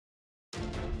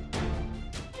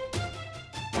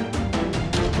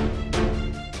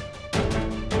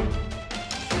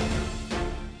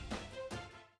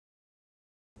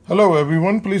Hello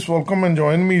everyone, please welcome and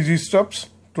join me Easy Steps.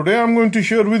 Today I'm going to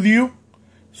share with you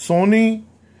Sony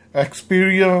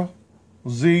XPERIA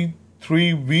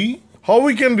Z3v. How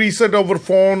we can reset our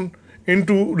phone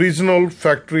into original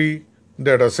factory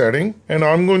data setting. And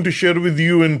I'm going to share with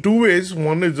you in two ways.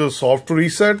 One is a soft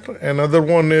reset, another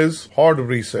one is hard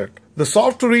reset. The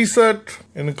soft reset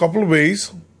in a couple of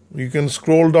ways. You can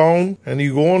scroll down and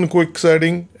you go on quick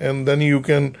setting and then you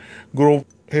can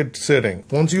hit setting.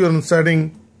 Once you are in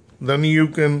setting, then you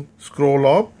can scroll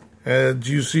up as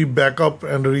you see backup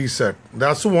and reset.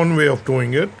 That's one way of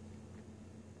doing it.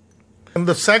 And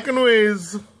the second way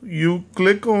is you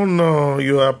click on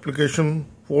your application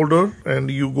folder and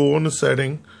you go on a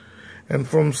setting, and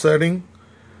from setting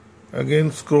again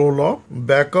scroll up,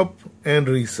 backup and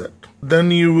reset.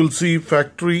 Then you will see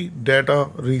factory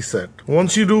data reset.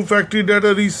 Once you do factory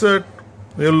data reset,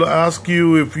 it'll ask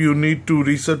you if you need to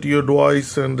reset your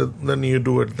device, and then you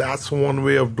do it. That's one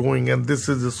way of doing, and this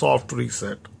is a soft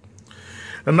reset.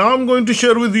 And now I'm going to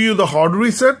share with you the hard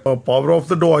reset. Power off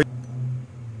the device.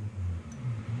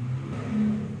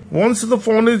 Once the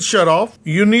phone is shut off,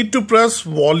 you need to press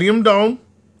volume down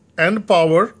and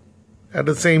power at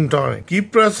the same time.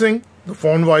 Keep pressing, the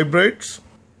phone vibrates.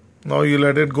 Now you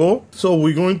let it go. So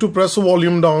we're going to press the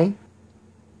volume down,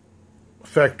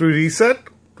 factory reset.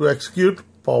 To execute,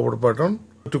 power button.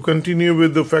 To continue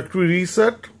with the factory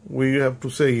reset, we have to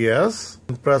say yes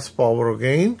and press power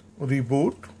again,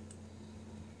 reboot.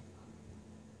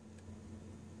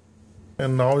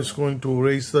 And now it's going to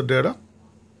erase the data.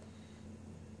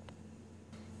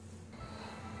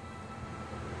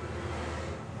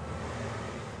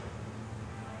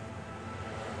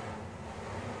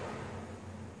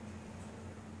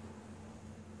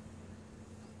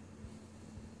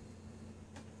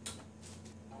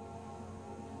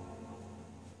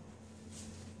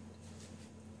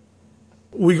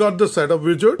 We got the setup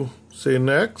widget. Say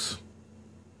next.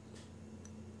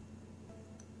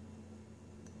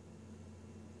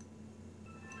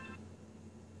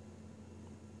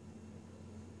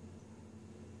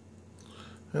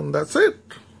 And that's it.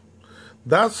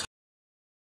 That's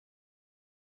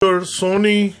your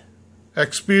Sony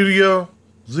XPERIA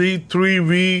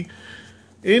Z3v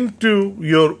into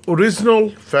your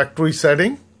original factory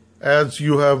setting as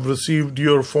you have received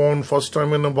your phone first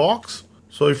time in a box.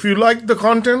 So if you like the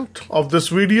content of this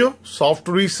video, soft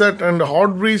reset and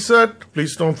hard reset,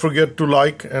 please don't forget to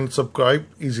like and subscribe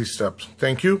Easy Steps.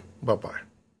 Thank you.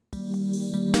 Bye-bye.